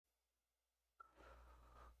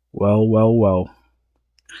Well, well, well.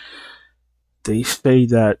 They say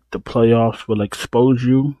that the playoffs will expose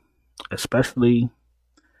you, especially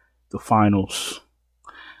the finals.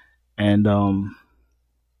 And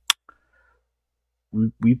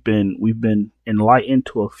we've been enlightened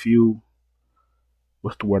to a few,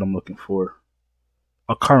 what's the word I'm looking for?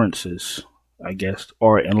 Occurrences, I guess,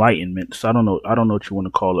 or enlightenments. I don't know what you want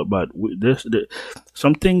to call it, but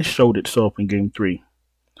some things showed itself in Game Three,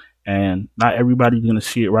 and not everybody's gonna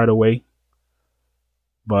see it right away.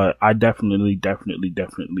 But I definitely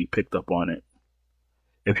picked up on it.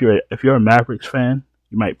 If you're a Mavericks fan,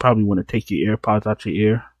 you might probably want to take your AirPods out your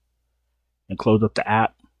ear and close up the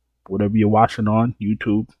app, whatever you're watching on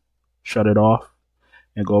YouTube, shut it off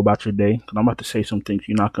and go about your day. Cause I'm about to say some things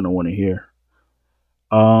you're not gonna want to hear.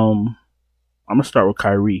 I'm gonna start with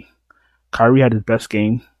Kyrie. Kyrie had his best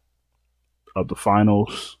game of the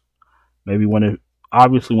finals, maybe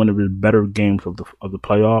obviously one of his better games of the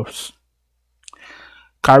playoffs.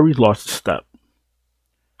 Kyrie's lost a step.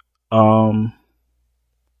 Um,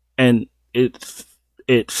 and it's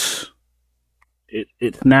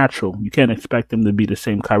natural. You can't expect him to be the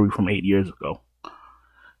same Kyrie from 8 years ago.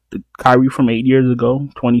 The Kyrie from 8 years ago,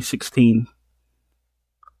 2016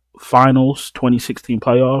 finals, 2016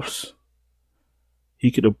 playoffs,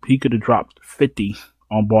 he could have dropped 50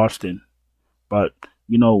 on Boston. But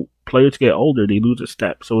players get older, they lose a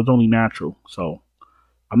step, so it's only natural. So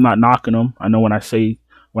I'm not knocking him. I know when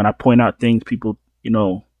I point out things, people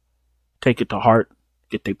take it to heart,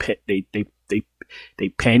 get they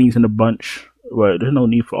panties in a bunch. But there's no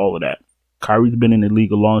need for all of that. Kyrie's been in the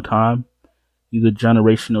league a long time. He's a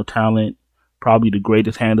generational talent, probably the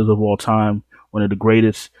greatest handles of all time, one of the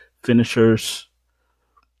greatest finishers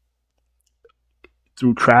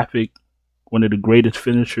through traffic, one of the greatest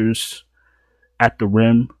finishers at the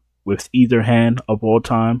rim with either hand of all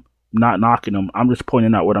time. I'm not knocking him. I'm just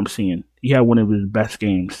pointing out what I'm seeing. He had one of his best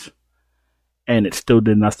games, and it still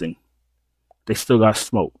did nothing. They still got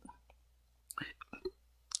smoked.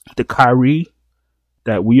 The Kyrie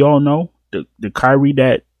that we all know, the Kyrie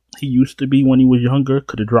that he used to be when he was younger,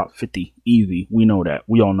 could have dropped 50 easy. We know that.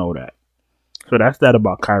 We all know that. So that's that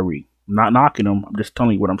about Kyrie. I'm not knocking him. I'm just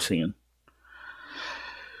telling you what I'm seeing.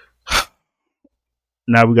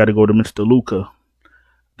 Now we got to go to Mr. Luka,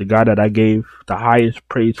 the guy that I gave the highest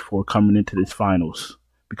praise for coming into this finals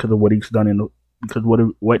because of what he's done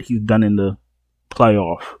what he's done in the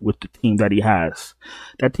playoff with the team that he has.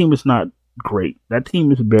 That team is not great. That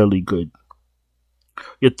team is barely good.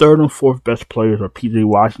 Your third and fourth best players are PJ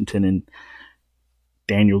Washington and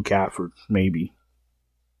Daniel Gafford, maybe.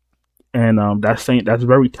 And that's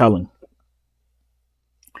very telling.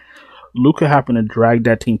 Luka happened to drag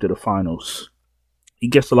that team to the finals. He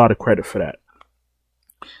gets a lot of credit for that.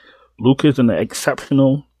 Luka is an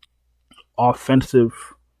exceptional offensive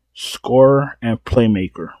scorer and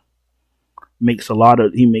playmaker. He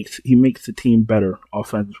makes the team better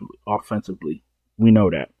offensively. We know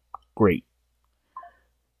that. Great.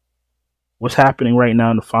 What's happening right now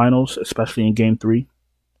in the finals, especially in Game 3,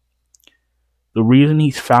 the reason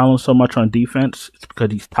he's fouling so much on defense is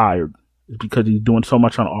because he's tired. It's because he's doing so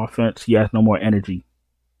much on offense, he has no more energy.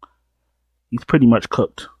 He's pretty much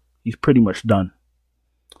cooked. He's pretty much done.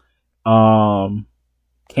 Can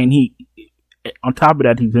he? On top of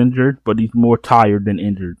that, he's injured, but he's more tired than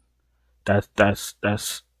injured. That's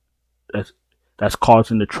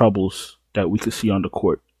causing the troubles that we could see on the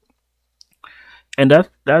court. And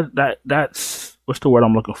that's what's the word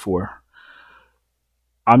I'm looking for?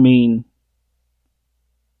 I mean,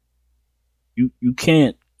 you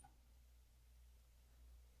can't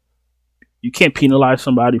penalize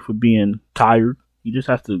somebody for being tired. You just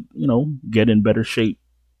have to, get in better shape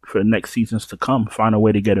for the next seasons to come. Find a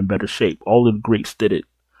way to get in better shape. All of the greats did it.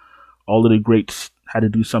 All of the greats had to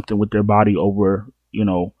do something with their body over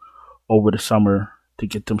the summer to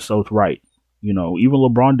get themselves right. Even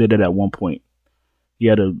LeBron did it at one point. He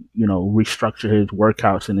had to, restructure his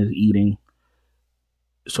workouts and his eating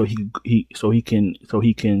so he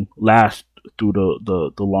can last through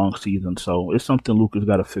the long season. So it's something Luka's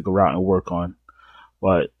got to figure out and work on.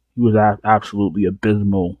 But he was absolutely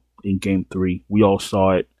abysmal in Game 3. We all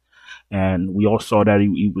saw it, and we all saw that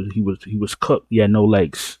he was cooked. He had no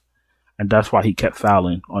legs, and that's why he kept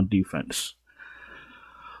fouling on defense.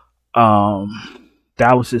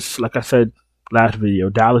 Dallas is, like I said last video,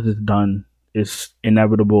 Dallas is done. It's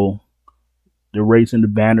inevitable. They're raising the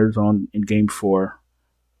banners in Game 4.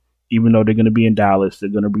 Even though they're going to be in Dallas, they're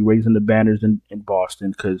going to be raising the banners in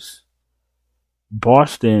Boston because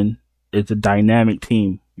Boston is a dynamic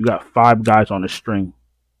team. You got 5 guys on a string.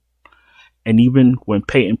 And even when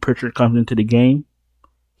Peyton Pritchard comes into the game,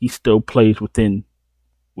 he still plays within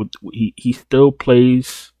He still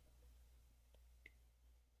plays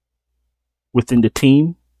within the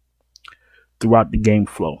team throughout the game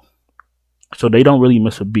flow. So they don't really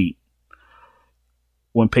miss a beat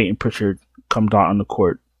when Peyton Pritchard comes out on the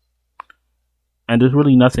court. And there's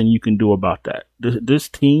really nothing you can do about that. This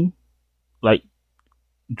team, like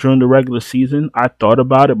during the regular season, I thought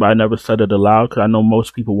about it, but I never said it aloud because I know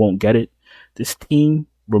most people won't get it. This team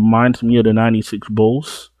reminds me of the 96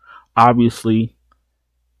 Bulls. Obviously,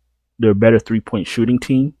 they're a better three-point shooting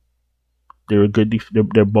team. They're a good.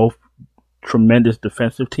 They're both tremendous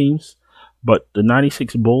defensive teams. But the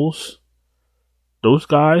 96 Bulls, those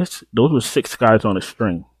were 6 guys on a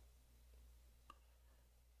string.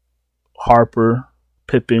 Harper,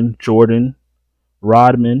 Pippen, Jordan,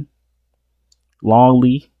 Rodman,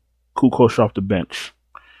 Longley, Kukoc off the bench.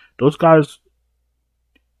 Those guys,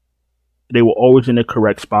 they were always in the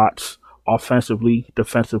correct spots, offensively,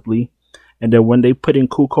 defensively. And then when they put in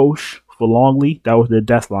Kukoc for Longley, that was their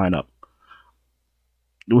death lineup.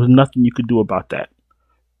 There was nothing you could do about that.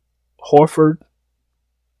 Horford,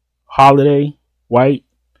 Holiday, White,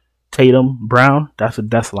 Tatum, Brown, that's a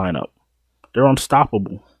death lineup. They're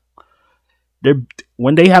unstoppable.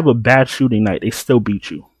 When they have a bad shooting night, they still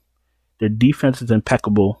beat you. Their defense is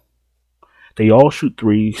impeccable. They all shoot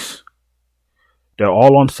threes. They're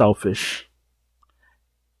all unselfish.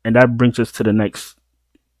 And that brings us to the next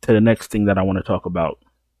thing that I want to talk about.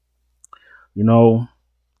 You know,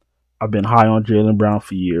 I've been high on Jaylen Brown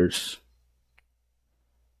for years.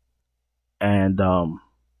 And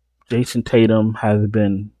Jason Tatum has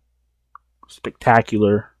been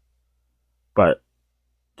spectacular, but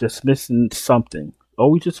just missing something.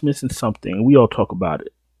 Always just missing something. And we all talk about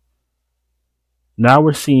it. Now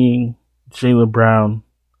we're seeing Jaylen Brown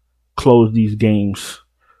close these games.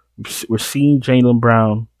 We're seeing Jaylen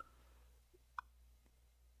Brown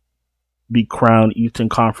be crowned Eastern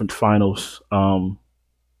Conference Finals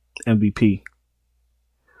MVP.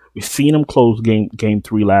 We've seen him close game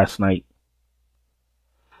 3 last night.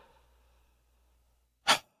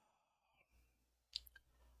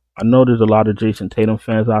 I know there's a lot of Jason Tatum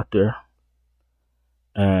fans out there,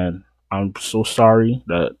 and I'm so sorry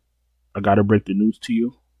that I got to break the news to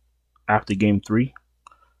you after game 3,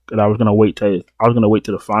 because I was gonna wait till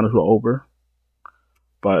the finals were over.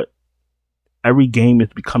 But every game is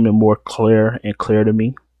becoming more clear and clear to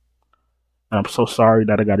me, and I'm so sorry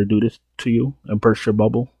that I got to do this to you and burst your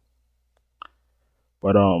bubble.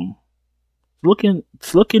 But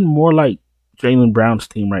it's looking more like Jaylen Brown's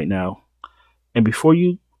team right now. And before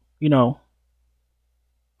you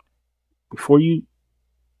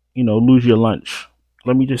lose your lunch,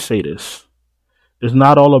 let me just say this. It's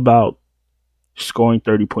not all about scoring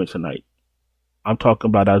 30 points a night. I'm talking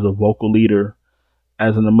about as a vocal leader,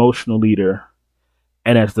 as an emotional leader,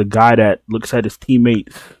 and as the guy that looks at his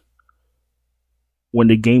teammates when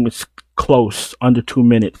the game is close, under 2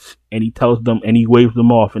 minutes, and he tells them, and he waves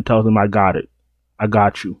them off and tells them, I got it. I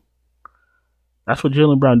got you. That's what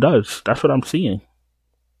Jaylen Brown does. That's what I'm seeing.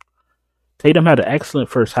 Tatum had an excellent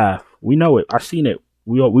first half. We know it. I've seen it.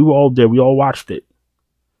 We were all there. We all watched it.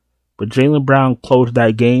 But Jaylen Brown closed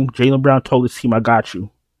that game. Jaylen Brown told his team, I got you.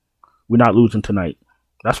 We're not losing tonight.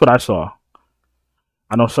 That's what I saw.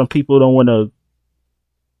 I know some people don't want to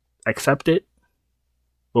accept it,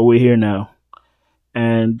 but we're here now.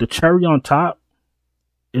 And the cherry on top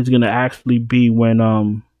is going to actually be when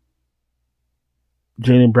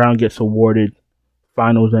Jaylen Brown gets awarded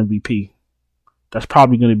Finals MVP. That's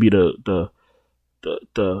probably going to be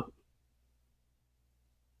the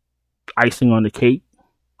icing on the cake.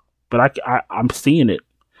 But I'm seeing it.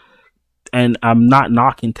 And I'm not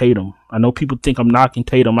knocking Tatum. I know people think I'm knocking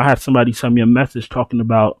Tatum. I had somebody send me a message talking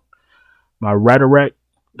about my rhetoric.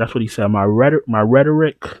 That's what he said. My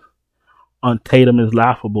rhetoric on Tatum is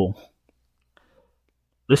laughable.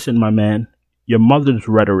 Listen, my man, your mother's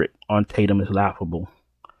rhetoric on Tatum is laughable.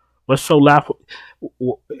 What's so laughable?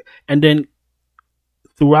 And then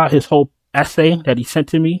throughout his whole essay that he sent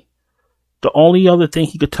to me, the only other thing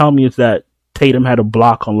he could tell me is that Tatum had a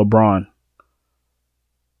block on LeBron.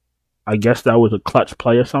 I guess that was a clutch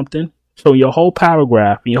play or something. So your whole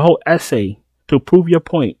paragraph, your whole essay, to prove your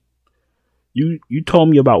point, you told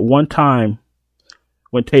me about one time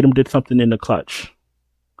when Tatum did something in the clutch.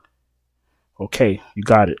 Okay, you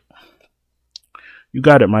got it. You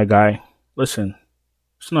got it, my guy. Listen,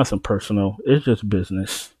 it's nothing personal. It's just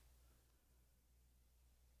business.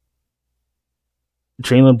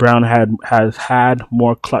 Jaylen Brown has had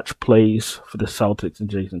more clutch plays for the Celtics than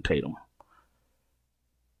Jason Tatum.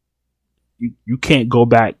 You can't go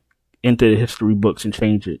back into the history books and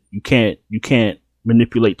change it. You can't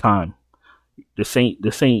manipulate time. This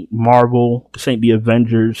ain't Marvel. This ain't the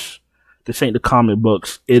Avengers. This ain't the comic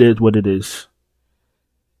books. It is what it is.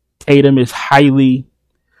 Tatum is highly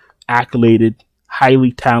accoladed,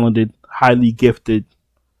 highly talented, highly gifted,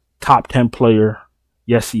 top 10 player.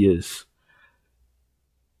 Yes, he is.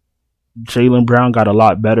 Jaylen Brown got a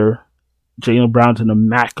lot better. Jaylen Brown's an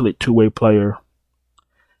immaculate two-way player.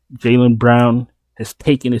 Jaylen Brown has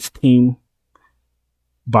taken his team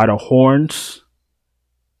by the horns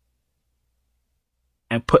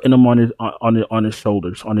and putting them on his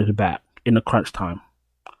shoulders, on his back in the crunch time.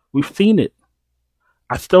 We've seen it.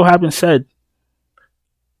 I still haven't said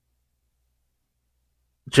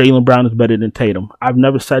Jaylen Brown is better than Tatum. I've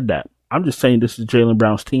never said that. I'm just saying this is Jaylen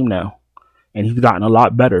Brown's team now, and he's gotten a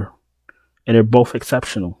lot better, and they're both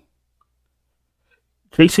exceptional.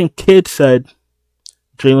 Jason Kidd said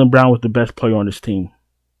Jaylen Brown was the best player on this team.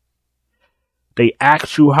 They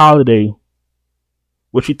asked Drew Holiday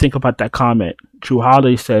what you think about that comment. Drew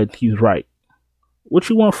Holiday said he's right. What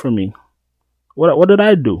you want from me? What did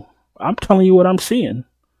I do? I'm telling you what I'm seeing.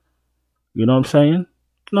 You know what I'm saying?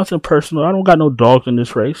 Nothing personal. I don't got no dogs in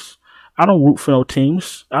this race. I don't root for no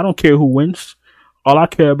teams. I don't care who wins. All I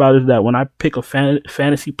care about is that when I pick a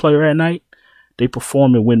fantasy player at night, they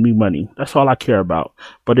perform and win me money. That's all I care about.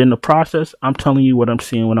 But in the process, I'm telling you what I'm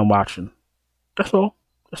seeing when I'm watching. That's all.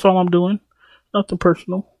 That's all I'm doing. Nothing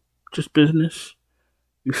personal. Just business.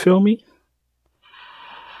 You feel me?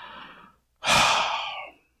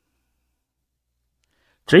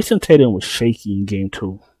 Jason Tatum was shaky in game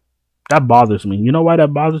 2. That bothers me. You know why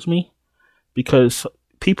that bothers me? Because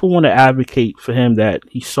people want to advocate for him that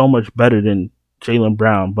he's so much better than Jaylen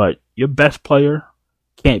Brown, but your best player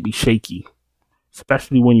can't be shaky,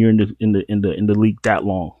 especially when you're in the league that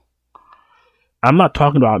long. I'm not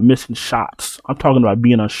talking about missing shots. I'm talking about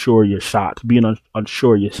being unsure of your shots, being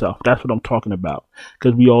unsure of yourself. That's what I'm talking about,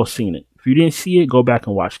 because we all seen it. If you didn't see it, go back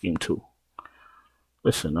and watch game 2.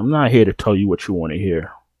 Listen, I'm not here to tell you what you want to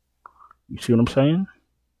hear. You see what I'm saying?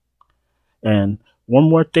 And one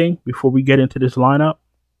more thing before we get into this lineup.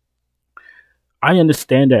 I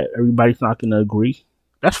understand that everybody's not going to agree.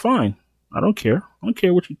 That's fine. I don't care. I don't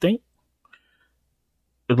care what you think.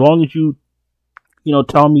 As long as you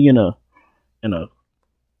tell me in a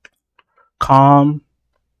calm,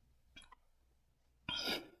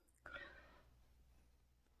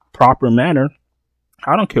 proper manner,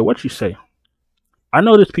 I don't care what you say. I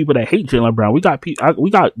know there's people that hate Jaylen Brown. We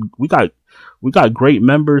got great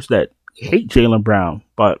members that hate Jaylen Brown,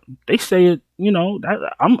 but they say it.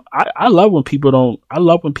 I love when people don't. I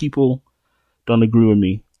love when people don't agree with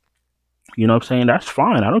me. You know what I'm saying? That's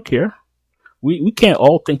fine. I don't care. We can't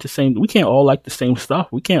all think the same. We can't all like the same stuff.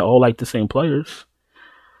 We can't all like the same players.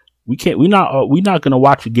 We're not gonna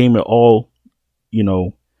watch a game and all,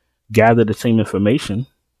 gather the same information.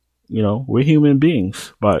 We're human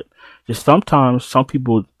beings, but just sometimes some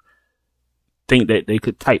people think that they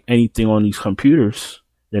could type anything on these computers,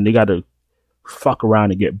 then they got to fuck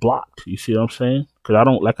around and get blocked. You see what I'm saying?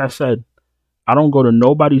 Because like I said, I don't go to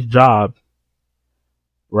nobody's job,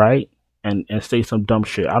 right, and say some dumb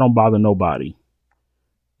shit. I don't bother nobody.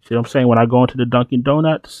 See what I'm saying? When I go into the Dunkin'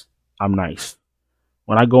 Donuts, I'm nice.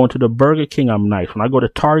 When I go into the Burger King, I'm nice. When I go to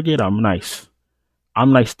Target, I'm nice.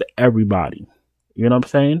 I'm nice to everybody. You know what I'm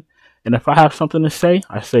saying? And if I have something to say,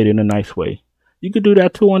 I say it in a nice way. You could do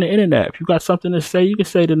that too on the internet. If you got something to say, you can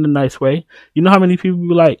say it in a nice way. You know how many people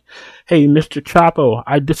be like, hey, Mr. Chapo,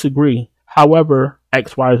 I disagree. However,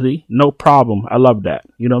 XYZ, no problem. I love that.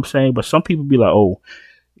 You know what I'm saying? But some people be like, oh,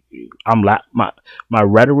 my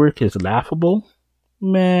rhetoric is laughable.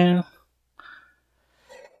 Man.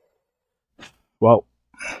 Well,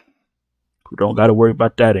 we don't got to worry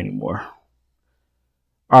about that anymore.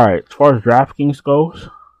 All right, as far as DraftKings goes,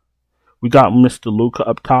 we got Mr. Luka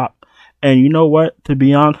up top. And you know what? To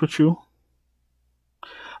be honest with you,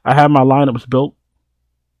 I had my lineups built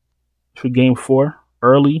for game 4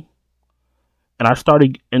 early. And I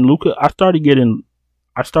started getting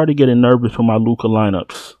nervous with my Luka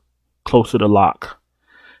lineups closer to lock.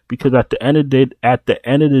 Because at the end of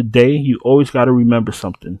the day, you always got to remember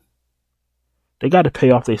something. They got to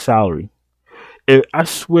pay off their salary. I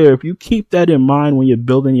swear, if you keep that in mind when you're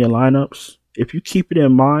building your lineups, if you keep it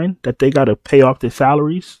in mind that they got to pay off their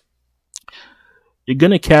salaries, you're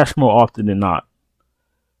going to cash more often than not.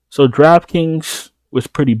 So DraftKings was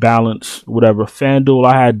pretty balanced. Whatever. FanDuel,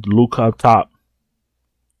 I had Luka up top.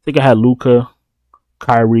 I think I had Luka,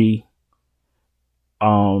 Kyrie,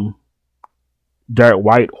 Derek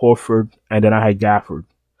White, Horford, and then I had Gafford.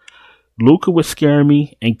 Luka was scaring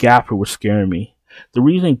me, and Gafford was scaring me. The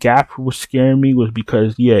reason Gafford was scaring me was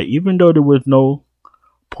because, even though there was no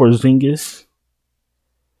Porzingis,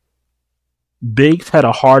 Biggs had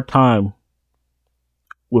a hard time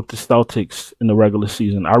with the Celtics in the regular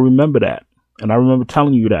season. I remember that. And I remember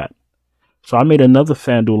telling you that. So I made another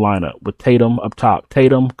FanDuel lineup with Tatum up top.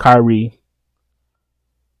 Tatum, Kyrie,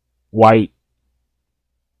 White,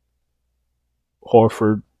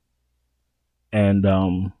 Horford, and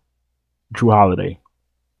Drew Holiday.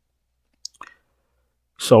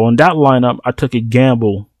 So in that lineup, I took a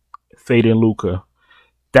gamble, fading Luka.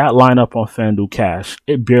 That lineup on FanDuel cashed.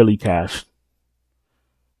 It barely cashed.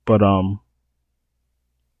 But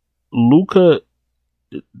Luka,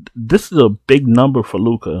 this is a big number for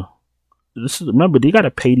Luka. Remember, they gotta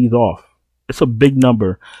pay these off. It's a big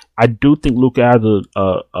number. I do think Luka has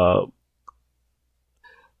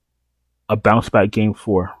a bounce back game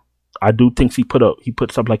 4. I do think he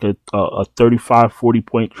puts up like a 35, 40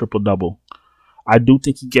 point triple double. I do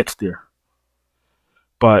think he gets there.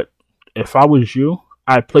 But if I was you,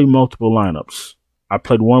 I'd play multiple lineups. I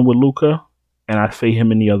played one with Luka, and I fade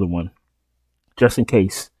him in the other one, just in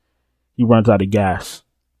case he runs out of gas.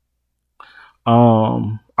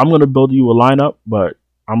 I'm gonna build you a lineup, but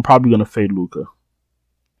I'm probably gonna fade Luka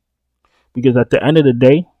because at the end of the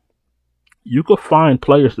day, you could find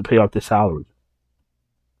players to pay off their salary,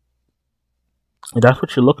 and that's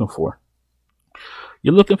what you're looking for.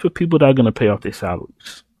 You're looking for people that are gonna pay off their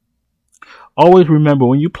salaries. Always remember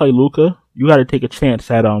when you play Luka, you got to take a chance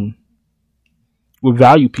at with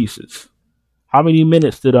value pieces. How many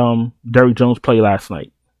minutes did Derrick Jones play last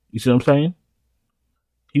night? You see what I'm saying?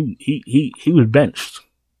 He was benched.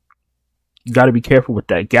 You got to be careful with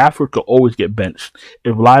that. Gafford could always get benched.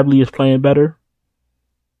 If Lively is playing better,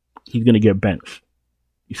 he's gonna get benched.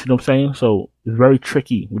 You see what I'm saying? So it's very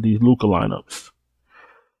tricky with these Luka lineups.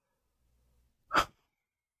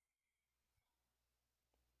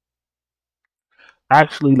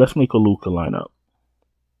 Actually, let's make a Luka lineup,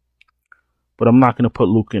 but I'm not gonna put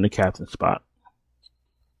Luka in the captain spot.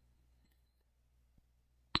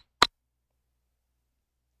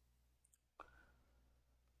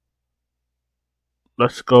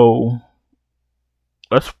 Let's go.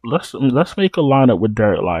 Let's make a lineup with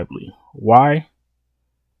Derek Lively. Why?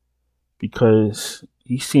 Because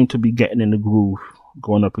he seemed to be getting in the groove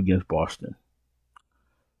going up against Boston.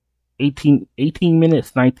 18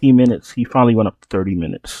 minutes, 19 minutes. He finally went up to 30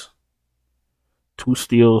 minutes. 2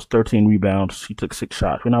 steals, 13 rebounds. He took 6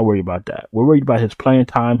 shots. We're not worried about that. We're worried about his playing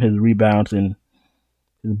time, his rebounds, and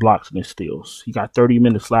his blocks and his steals. He got 30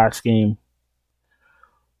 minutes last game.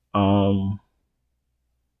 I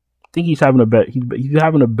think he's having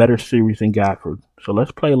a better series than Gafford. So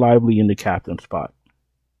let's play Lively in the captain spot.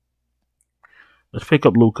 Let's pick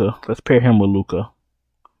up Luka. Let's pair him with Luka.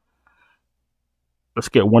 Let's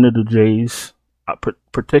get one of the Jays,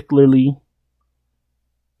 particularly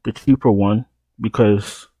the cheaper one,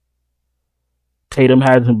 because Tatum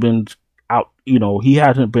hasn't been out. He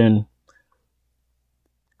hasn't been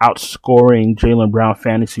outscoring Jaylen Brown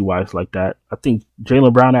fantasy wise like that. I think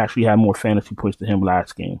Jaylen Brown actually had more fantasy points than him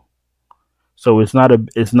last game. So it's not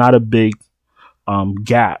a big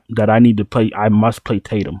gap that I need to play. I must play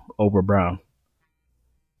Tatum over Brown.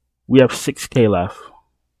 We have 6K left.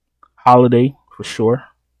 Holiday for sure.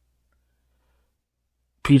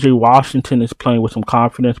 PJ Washington is playing with some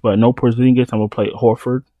confidence, but no Porzingis. I'm gonna play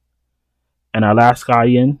Horford, and our last guy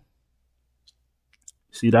in.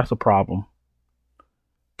 See, that's a problem.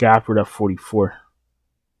 Gafford at 44.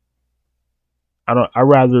 I'd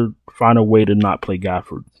rather find a way to not play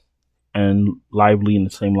Gafford and Lively in the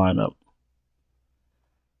same lineup.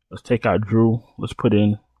 Let's take out Drew. Let's put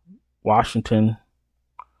in Washington.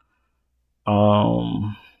 I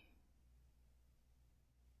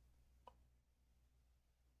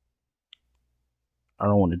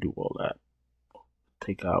don't want to do all that.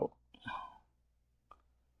 Take out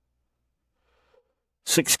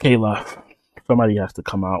 6K left. Somebody has to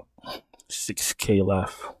come out. 6K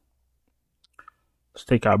left. Let's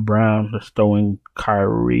take out Brown. Let's throw in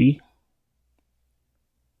Kyrie.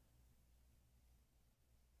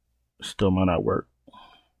 Still might not work.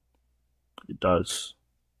 It does.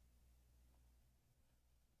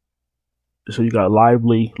 So you got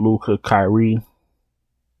Lively, Luka, Kyrie,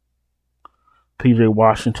 PJ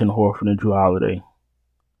Washington, Horford, and Drew Holiday.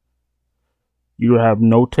 You have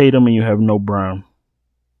no Tatum and you have no Brown.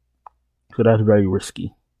 So that's very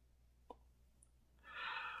risky.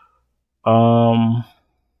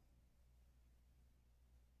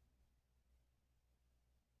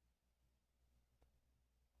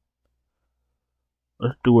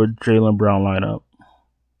 Let's do a Jaylen Brown lineup.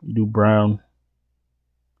 You do Brown.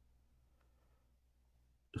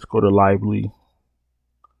 Let's go to Lively.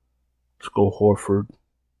 Let's go Horford.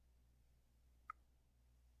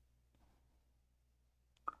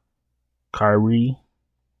 Kyrie,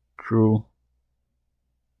 Drew,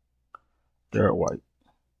 Derek White.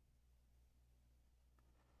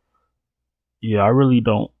 Yeah,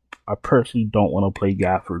 I personally don't want to play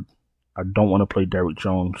Gafford. I don't want to play Derrick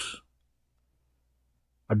Jones.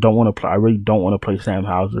 I really don't want to play Sam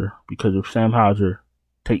Hauser, because if Sam Hauser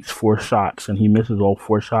takes 4 shots and he misses all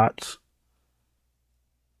 4 shots,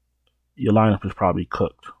 your lineup is probably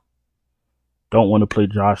cooked. Don't want to play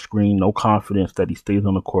Josh Green. No confidence that he stays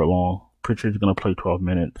on the court long. Pritchard's going to play 12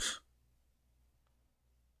 minutes.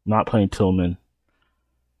 Not playing Tillman.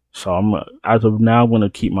 So as of now, I'm going to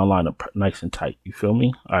keep my lineup nice and tight. You feel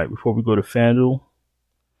me? All right, before we go to FanDuel,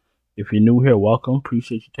 if you're new here, welcome.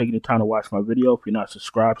 Appreciate you taking the time to watch my video. If you're not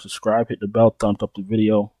subscribed, subscribe. Hit the bell, thumbs up the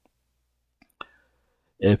video.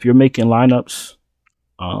 If you're making lineups,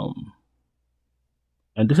 and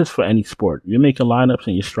this is for any sport, if you're making lineups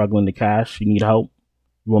and you're struggling to cash, you need help,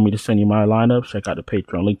 you want me to send you my lineups, check out the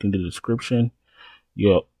Patreon link in the description.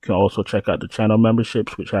 You can also check out the channel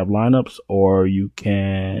memberships, which have lineups, or you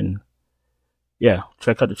can,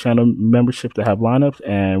 check out the channel memberships that have lineups,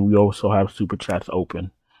 and we also have super chats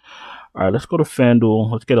open. All right, let's go to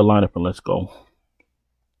FanDuel. Let's get a lineup and let's go.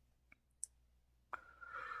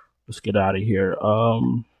 Let's get out of here.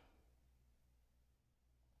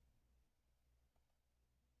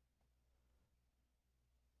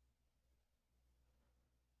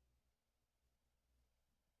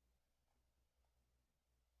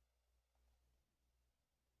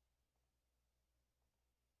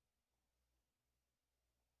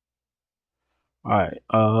 All right.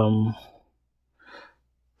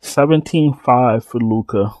 17-5 for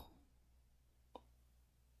Luka.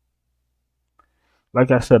 Like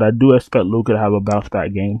I said, I do expect Luka to have a bounce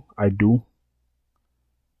back game. I do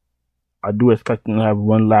expect them to have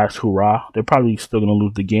one last hurrah. They're probably still going to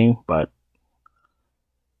lose the game, but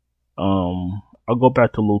I'll go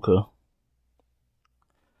back to Luka.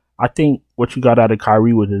 I think what you got out of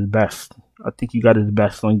Kyrie was his best. I think you got his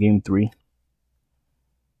best on game 3.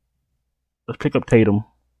 Let's pick up Tatum.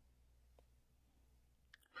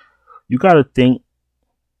 You got to think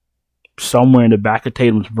somewhere in the back of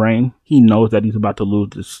Tatum's brain, he knows that he's about to lose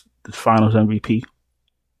this Finals MVP.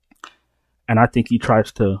 And I think he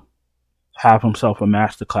tries to have himself a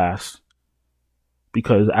masterclass,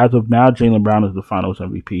 because as of now, Jaylen Brown is the Finals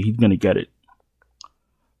MVP. He's going to get it.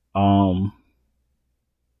 I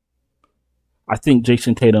think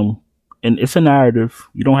Jason Tatum, and it's a narrative.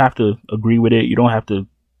 You don't have to agree with it. You don't have to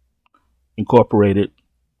incorporate it.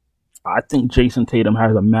 I think Jason Tatum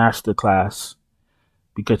has a masterclass,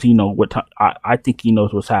 because he knows I think he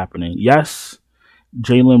knows what's happening. Yes,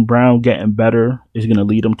 Jaylen Brown getting better is going to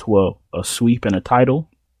lead him to a sweep and a title,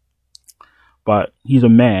 but he's a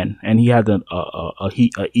man and he has an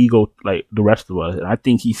ego like the rest of us, and I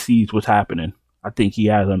think he sees what's happening. I think he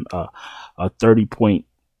has a 30-point,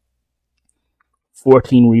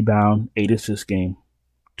 14 rebound, 8 assist game,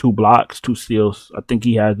 2 blocks, 2 steals. I think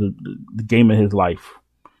he has the game of his life,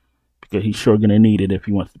 because he's sure going to need it if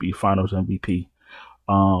he wants to be Finals MVP.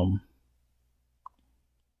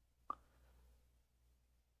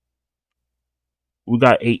 We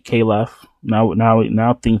got 8K left.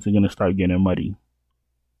 Now things are going to start getting muddy.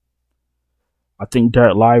 I think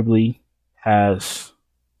Derek Lively has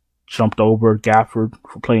jumped over Gafford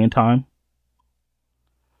for playing time.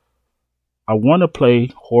 I want to play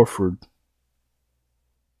Horford.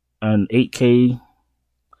 And 8K,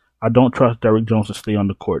 I don't trust Derrick Jones to stay on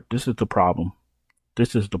the court. This is the problem.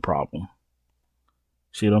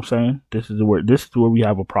 See what I'm saying? This is where we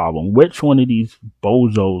have a problem. Which one of these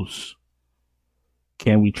bozos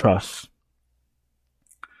can we trust?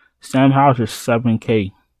 Sam Hauser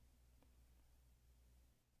 7K.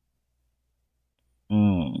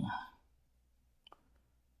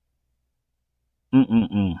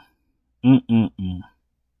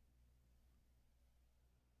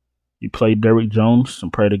 You play Derrick Jones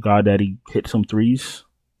and pray to God that he hits some threes,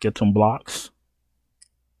 get some blocks.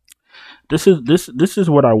 This is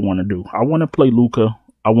what I want to do. I want to play Luka.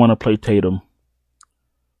 I want to play Tatum.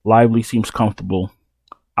 Lively seems comfortable.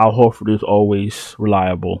 Al Horford is always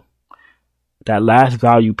reliable. That last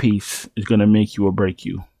value piece is going to make you or break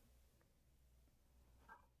you.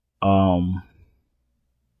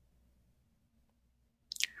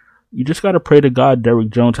 You just got to pray to God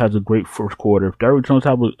Derrick Jones has a great first quarter. If Derrick Jones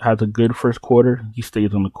has a good first quarter, he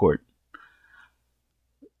stays on the court.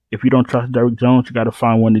 If you don't trust Derrick Jones, you got to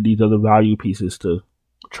find one of these other value pieces to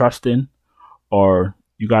trust in, or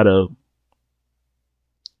you got to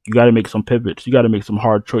make some pivots. You got to make some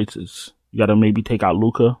hard choices. You got to maybe take out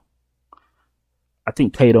Luka. I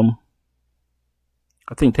think Tatum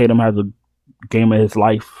has a game of his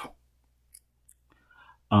life.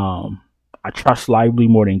 I trust Lively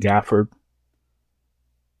more than Gafford.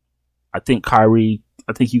 I think Kyrie.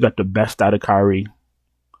 I think you got the best out of Kyrie.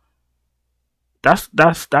 That's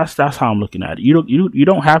how I'm looking at it. You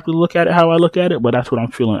don't have to look at it how I look at it, but that's what I'm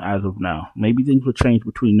feeling as of now. Maybe things will change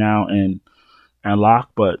between now and lock,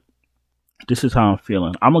 but this is how I'm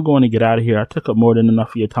feeling. I'm gonna go in and get out of here. I took up more than enough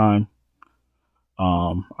of your time.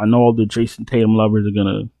 I know all the Jason Tatum lovers are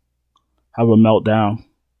gonna have a meltdown.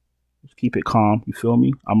 Just keep it calm. You feel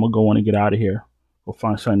me? I'm gonna go in and get out of here. Go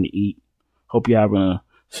find something to eat. Hope you're having a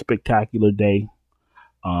spectacular day.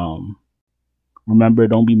 Remember,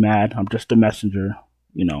 don't be mad. I'm just a messenger.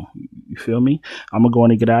 You know, you feel me? I'm going to go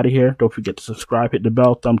in and get out of here. Don't forget to subscribe, hit the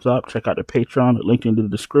bell, thumbs up. Check out the Patreon, link in the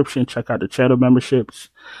description. Check out the channel memberships.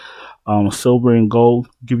 Silver and gold,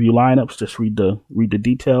 give you lineups. Just read the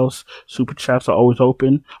details. Super chats are always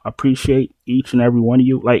open. I appreciate each and every one of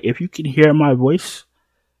you. Like, if you can hear my voice,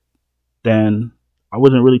 then I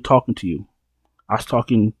wasn't really talking to you. I was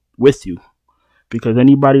talking with you. Because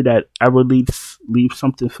anybody that ever leaves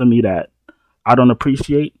something for me that I don't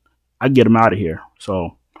appreciate, I get them out of here.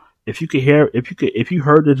 So if you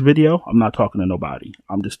heard this video, I'm not talking to nobody.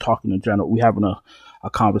 I'm just talking in general. We having a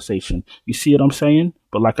conversation. You see what I'm saying?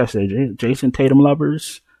 But like I said, Jason Tatum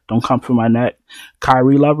lovers, don't come for my neck.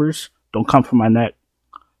 Kyrie lovers, don't come for my neck.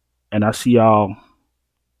 And I'll see y'all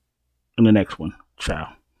in the next one.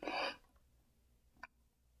 Ciao.